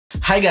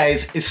Hi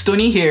guys, it's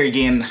Tony here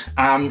again.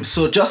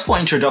 So just for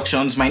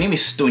introductions, my name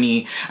is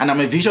Tony and I'm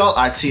a visual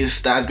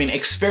artist that has been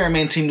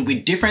experimenting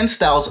with different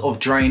styles of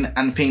drawing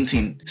and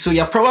painting. So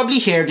you're probably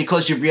here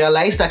because you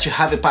realize that you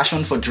have a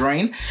passion for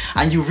drawing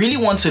and you really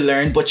want to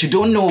learn, but you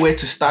don't know where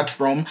to start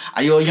from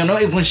and you're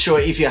not even sure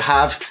if you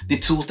have the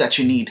tools that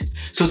you need.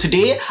 So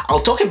today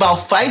I'll talk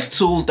about 5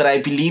 tools that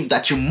I believe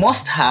that you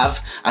must have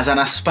as an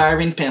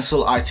aspiring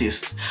pencil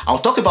artist. I'll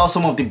talk about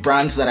some of the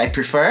brands that I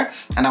prefer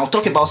and I'll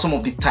talk about some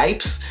of the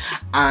types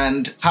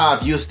and how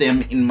I've used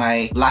them in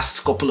my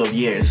last couple of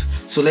years.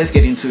 So let's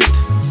get into it.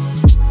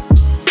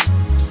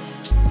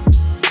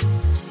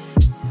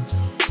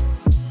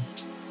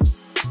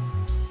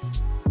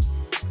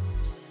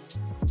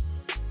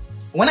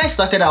 When I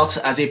started out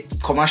as a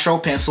commercial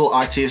pencil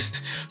artist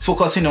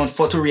focusing on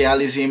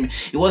photorealism,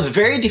 it was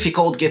very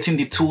difficult getting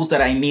the tools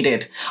that I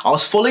needed. I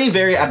was following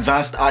very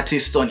advanced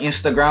artists on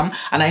Instagram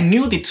and I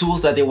knew the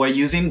tools that they were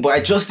using, but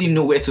I just didn't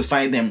know where to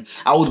find them.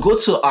 I would go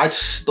to art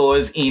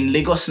stores in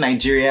Lagos,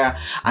 Nigeria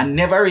and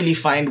never really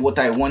find what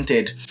I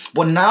wanted.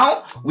 But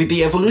now, with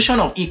the evolution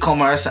of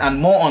e-commerce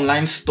and more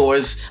online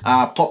stores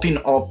popping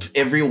up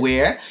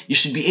everywhere, you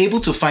should be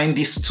able to find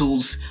these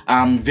tools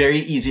very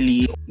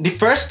easily. The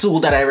first tool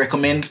that I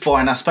recommend for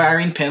an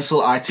aspiring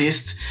pencil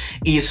artist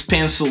is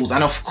pencils,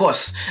 and of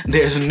course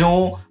there's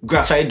no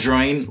graphite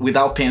drawing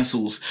without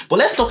pencils. But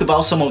let's talk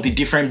about some of the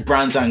different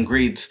brands and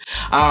grades.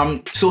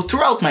 So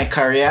throughout my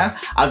career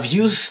I've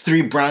used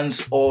 3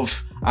 brands of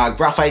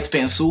graphite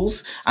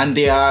pencils, and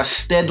they are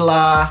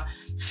Staedtler,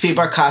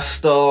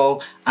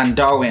 Faber-Castell and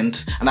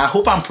Derwent, and I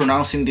hope I'm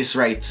pronouncing this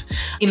right.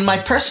 In my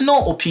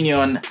personal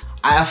opinion,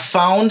 I have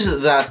found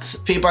that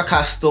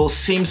Faber-Castell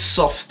seems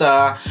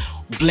softer,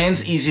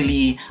 blends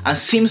easily, and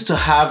seems to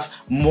have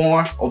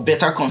more or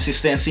better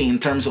consistency in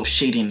terms of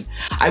shading.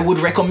 I would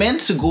recommend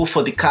to go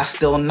for the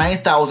Castell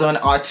 9000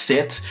 art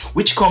set,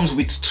 which comes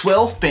with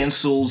 12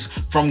 pencils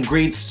from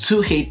grades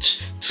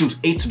 2H to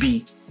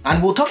 8B.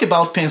 And we'll talk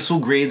about pencil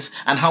grades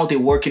and how they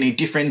work in a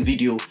different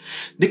video.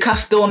 The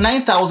Castell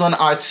 9000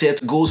 art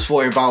set goes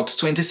for about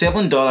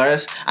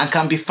 $27 and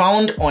can be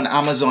found on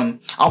Amazon.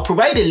 I'll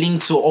provide a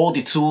link to all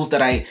the tools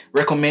that I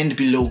recommend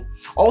below.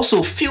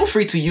 Also, feel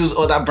free to use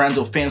other brands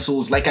of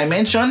pencils. Like I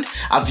mentioned,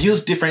 I've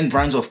used different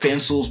brands of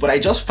pencils, but I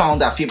just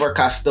found that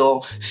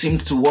Faber-Castell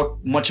seemed to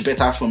work much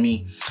better for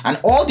me. And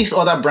all these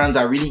other brands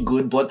are really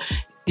good, but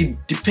it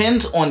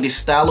depends on the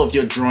style of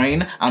your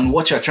drawing and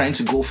what you're trying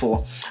to go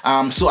for.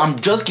 So I'm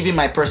just giving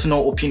my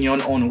personal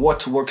opinion on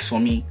what works for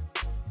me.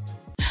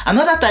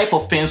 Another type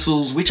of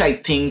pencils which I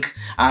think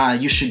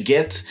you should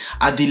get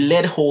are the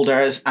lead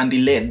holders and the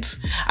leads.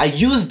 I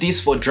use this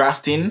for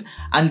drafting,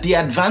 and the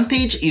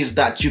advantage is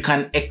that you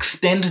can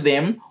extend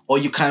them or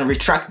you can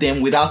retract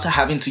them without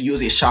having to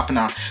use a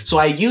sharpener. So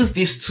I use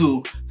this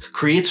to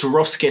create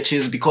rough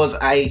sketches because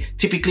I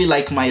typically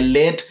like my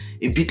lead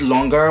a bit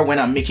longer when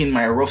I'm making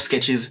my rough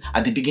sketches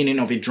at the beginning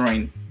of a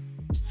drawing.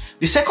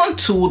 The second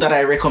tool that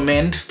I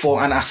recommend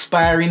for an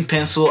aspiring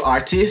pencil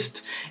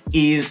artist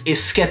is a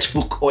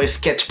sketchbook or a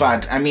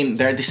sketchpad. I mean,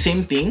 they're the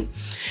same thing.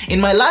 In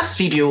my last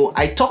video,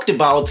 I talked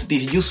about the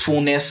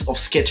usefulness of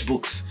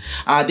sketchbooks.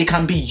 They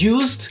can be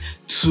used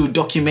to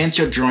document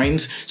your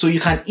drawings so you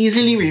can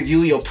easily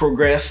review your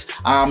progress,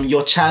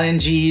 your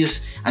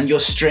challenges, and your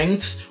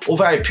strengths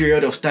over a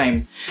period of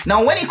time.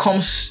 Now, when it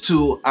comes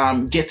to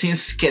getting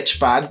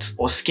sketchpads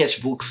or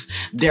sketchbooks,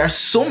 there are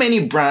so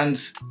many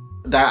brands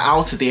that are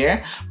out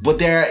there, but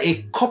there are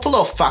a couple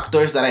of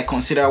factors that I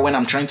consider when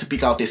I'm trying to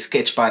pick out a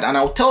sketchpad, and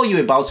I'll tell you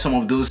about some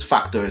of those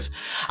factors.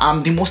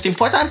 The most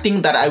important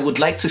thing that I would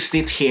like to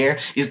state here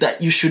is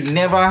that you should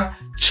never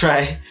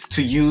try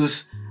to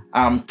use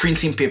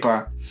printing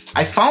paper.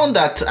 I found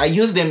that I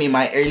used them in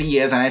my early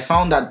years and I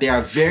found that they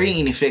are very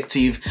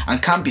ineffective and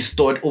can't be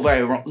stored over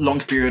a long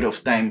period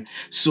of time.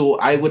 So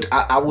I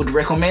would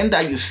recommend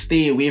that you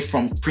stay away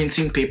from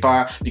printing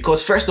paper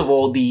because, first of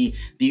all, the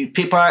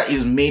paper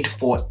is made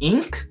for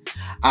ink.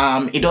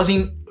 It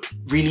doesn't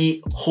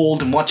really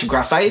hold much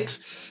graphite.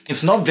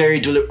 It's not very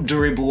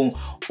durable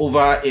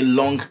over a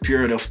long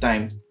period of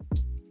time.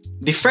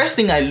 The first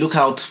thing I look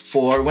out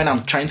for when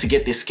I'm trying to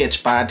get the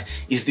sketchpad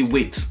is the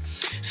weight.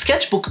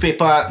 Sketchbook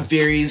paper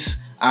varies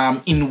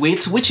in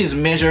weight, which is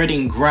measured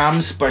in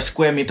grams per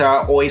square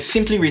meter, or is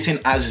simply written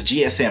as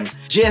GSM.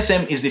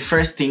 GSM is the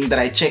first thing that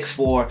I check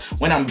for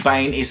when I'm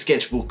buying a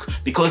sketchbook,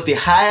 because the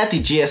higher the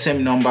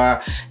GSM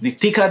number, the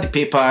thicker the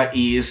paper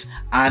is,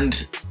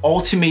 and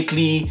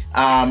ultimately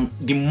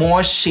the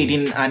more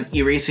shading and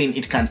erasing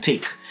it can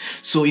take.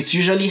 So it's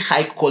usually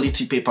high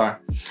quality paper.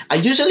 I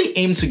usually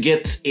aim to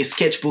get a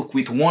sketchbook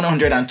with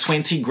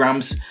 120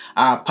 grams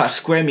per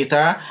square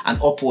meter and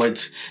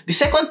upwards. The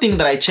second thing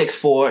that I check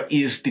for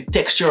is the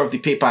texture of the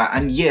paper,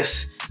 and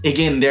yes,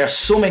 again, there are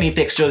so many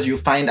textures you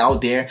find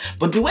out there,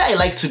 but the way I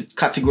like to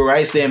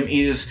categorize them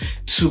is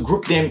to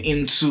group them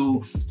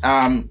into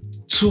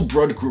 2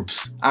 broad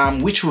groups,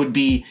 which would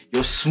be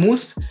your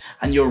smooth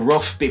and your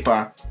rough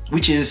paper,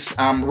 which is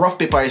rough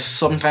paper is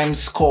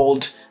sometimes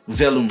called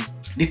vellum.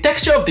 The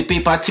texture of the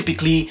paper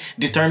typically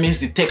determines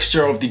the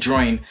texture of the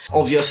drawing,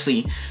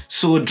 obviously.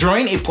 So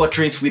drawing a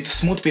portrait with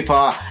smooth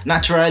paper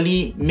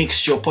naturally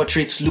makes your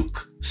portrait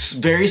look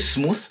very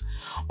smooth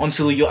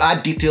until you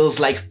add details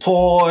like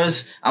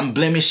pores and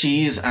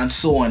blemishes and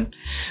so on.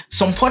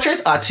 Some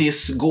portrait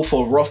artists go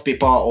for rough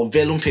paper or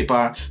vellum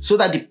paper so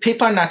that the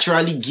paper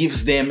naturally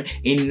gives them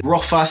a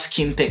rougher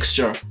skin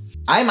texture.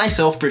 I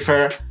myself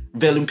prefer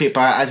vellum paper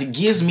as it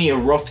gives me a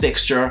rough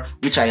texture,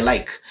 which I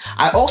like.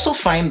 I also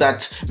find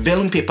that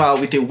vellum paper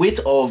with a weight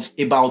of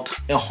about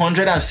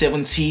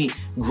 170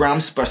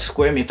 grams per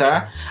square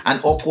meter and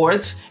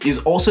upwards is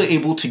also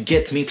able to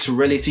get me to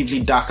relatively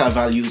darker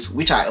values,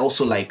 which I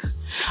also like.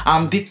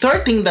 The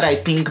third thing that I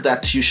think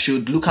that you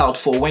should look out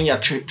for when you're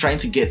trying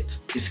to get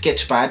a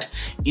sketch pad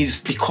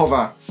is the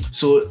cover.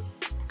 So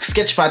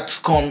sketch pads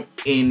come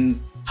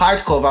in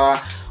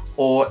hardcover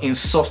or in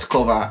soft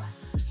cover.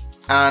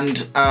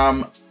 And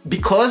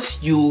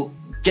because you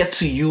get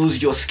to use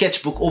your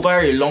sketchbook over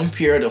a long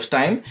period of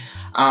time,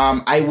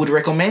 I would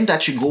recommend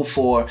that you go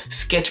for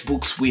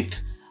sketchbooks with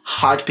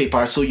hard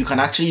paper so you can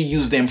actually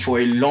use them for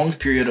a long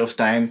period of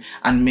time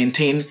and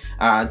maintain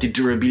the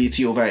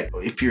durability over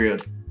a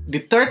period. The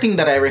third thing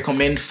that I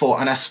recommend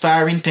for an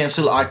aspiring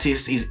pencil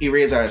artist is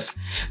erasers.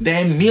 There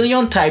are a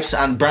million types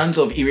and brands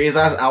of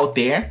erasers out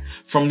there,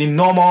 from the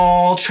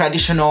normal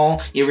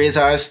traditional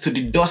erasers to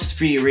the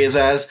dust-free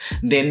erasers,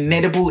 then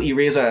kneadable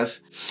erasers.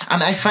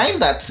 And I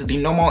find that the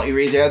normal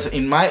erasers,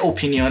 in my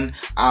opinion,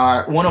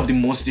 are one of the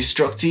most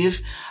destructive.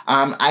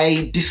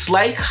 I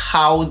dislike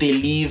how they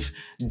leave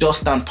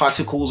dust and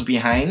particles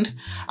behind.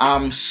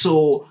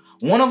 So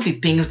one of the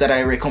things that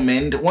I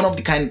recommend, one of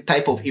the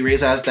type of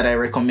erasers that I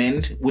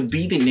recommend would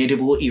be the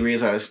kneadable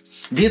erasers.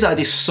 These are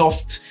the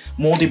soft,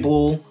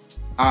 moldable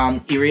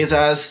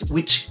erasers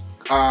which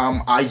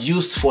are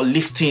used for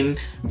lifting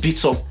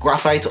bits of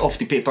graphite off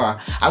the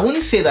paper. I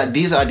wouldn't say that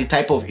these are the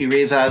type of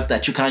erasers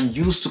that you can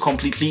use to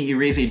completely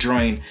erase a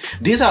drawing.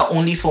 These are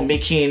only for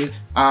making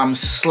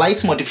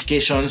slight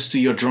modifications to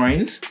your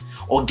drawings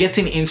or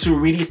getting into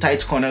really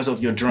tight corners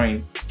of your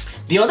drawing.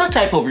 The other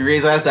type of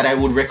erasers that I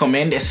would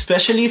recommend,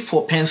 especially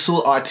for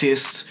pencil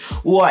artists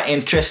who are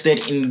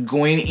interested in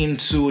going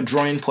into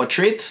drawing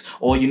portraits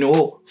or, you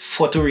know,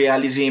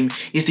 photorealism,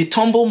 is the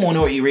Tombow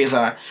Mono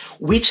eraser,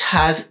 which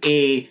has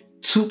a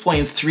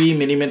 2.3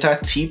 millimeter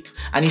tip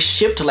and is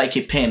shaped like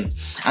a pen.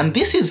 And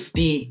this is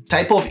the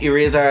type of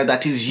eraser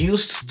that is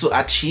used to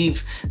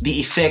achieve the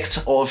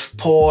effect of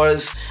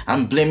pores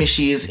and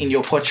blemishes in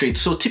your portrait.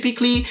 So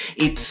typically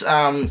it's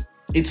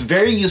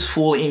very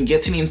useful in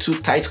getting into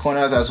tight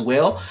corners as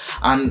well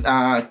and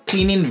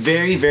cleaning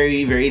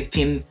very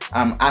thin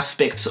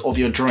aspects of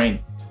your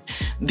drawing.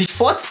 The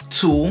fourth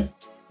tool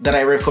that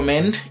I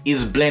recommend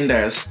is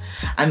blenders,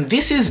 and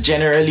this is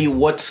generally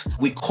what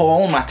we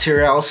call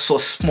materials for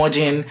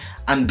smudging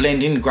and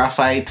blending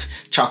graphite,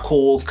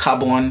 charcoal,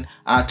 carbon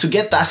to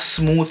get that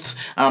smooth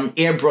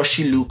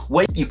airbrushy look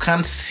where you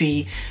can't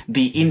see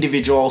the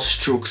individual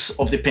strokes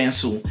of the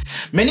pencil.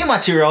 Many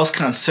materials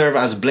can serve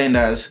as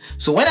blenders,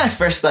 so when I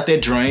first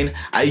started drawing,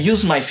 I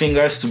used my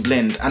fingers to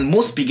blend, and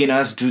most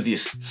beginners do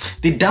this.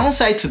 The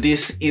downside to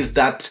this is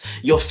that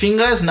your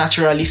fingers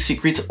naturally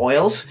secrete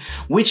oils,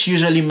 which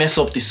usually mess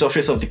up the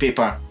surface of the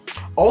paper.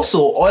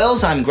 Also,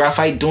 oils and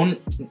graphite don't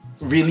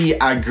really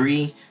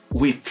agree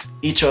with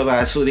each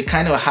other, so they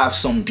kind of have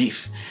some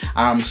beef.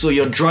 So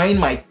your drawing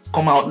might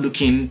come out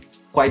looking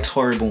quite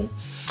horrible.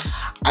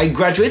 I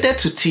graduated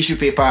to tissue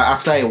paper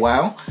after a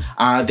while,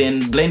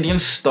 then blending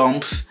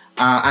stumps,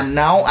 and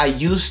now I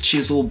use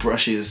chisel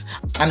brushes.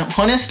 And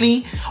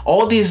honestly,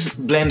 all these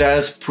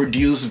blenders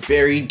produce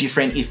very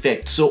different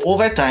effects. So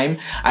over time,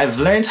 I've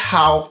learned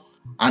how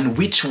and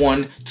which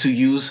one to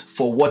use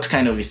for what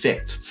kind of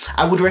effect.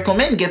 I would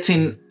recommend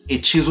getting a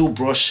chisel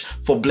brush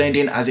for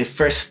blending as a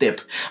first step.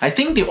 I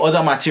think the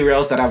other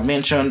materials that I've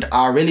mentioned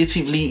are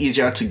relatively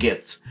easier to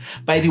get.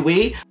 By the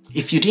way,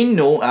 if you didn't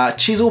know,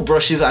 chisel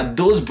brushes are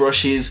those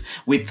brushes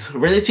with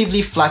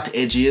relatively flat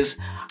edges.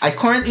 I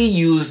currently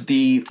use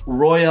the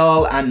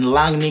Royal and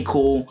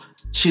Langnickel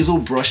chisel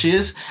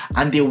brushes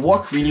and they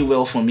work really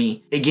well for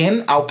me.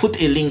 Again, I'll put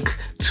a link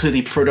to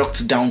the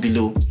product down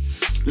below.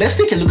 Let's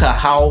take a look at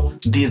how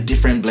these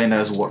different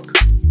blenders work.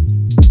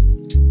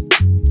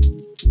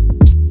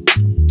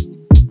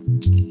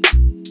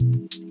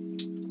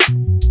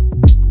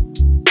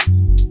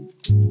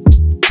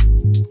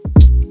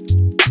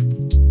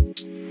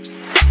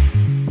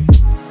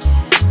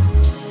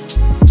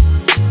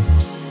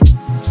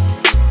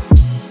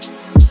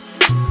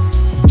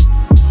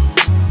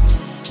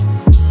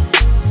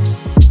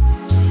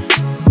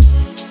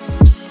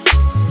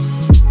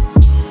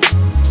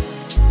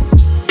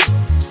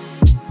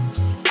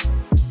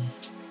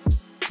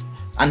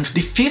 And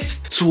the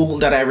fifth tool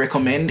that I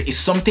recommend is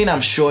something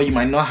I'm sure you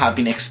might not have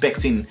been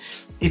expecting.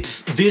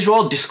 It's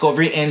visual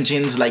discovery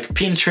engines like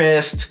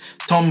Pinterest,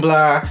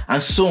 Tumblr,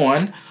 and so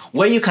on,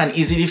 where you can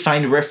easily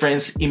find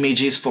reference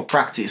images for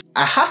practice.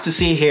 I have to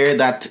say here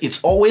that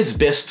it's always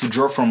best to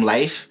draw from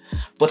life,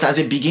 But as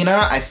a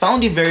beginner, I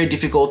found it very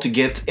difficult to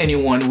get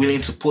anyone willing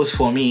to post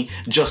for me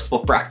just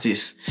for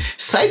practice.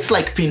 Sites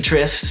like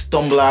Pinterest,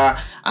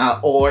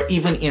 Tumblr, or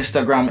even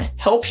Instagram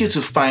help you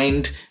to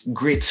find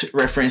great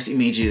reference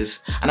images.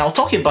 And I'll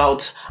talk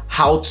about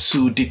how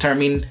to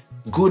determine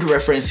good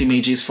reference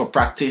images for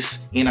practice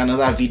in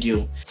another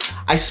video.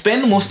 I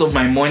spend most of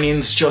my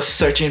mornings just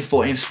searching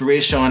for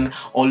inspiration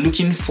or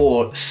looking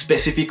for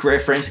specific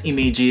reference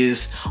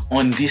images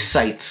on these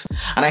sites.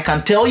 And I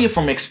can tell you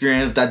from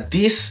experience that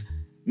this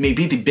may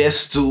be the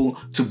best tool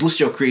to boost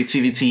your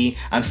creativity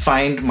and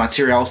find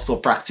material for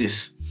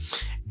practice.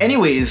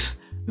 Anyways,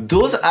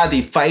 those are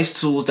the 5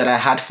 tools that I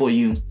had for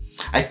you.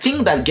 I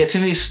think that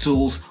getting these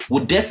tools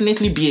would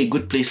definitely be a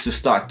good place to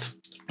start.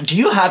 Do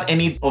you have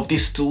any of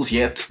these tools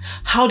yet?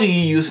 How do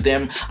you use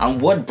them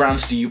and what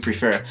brands do you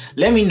prefer?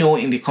 Let me know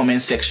in the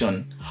comment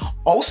section.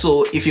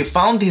 Also, if you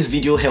found this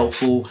video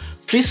helpful,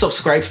 please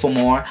subscribe for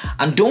more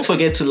and don't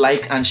forget to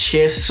like and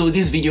share so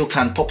this video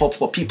can pop up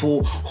for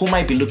people who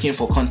might be looking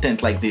for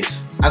content like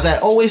this. As I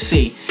always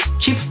say,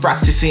 keep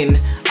practicing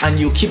and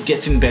you'll keep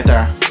getting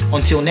better.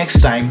 Until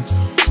next time.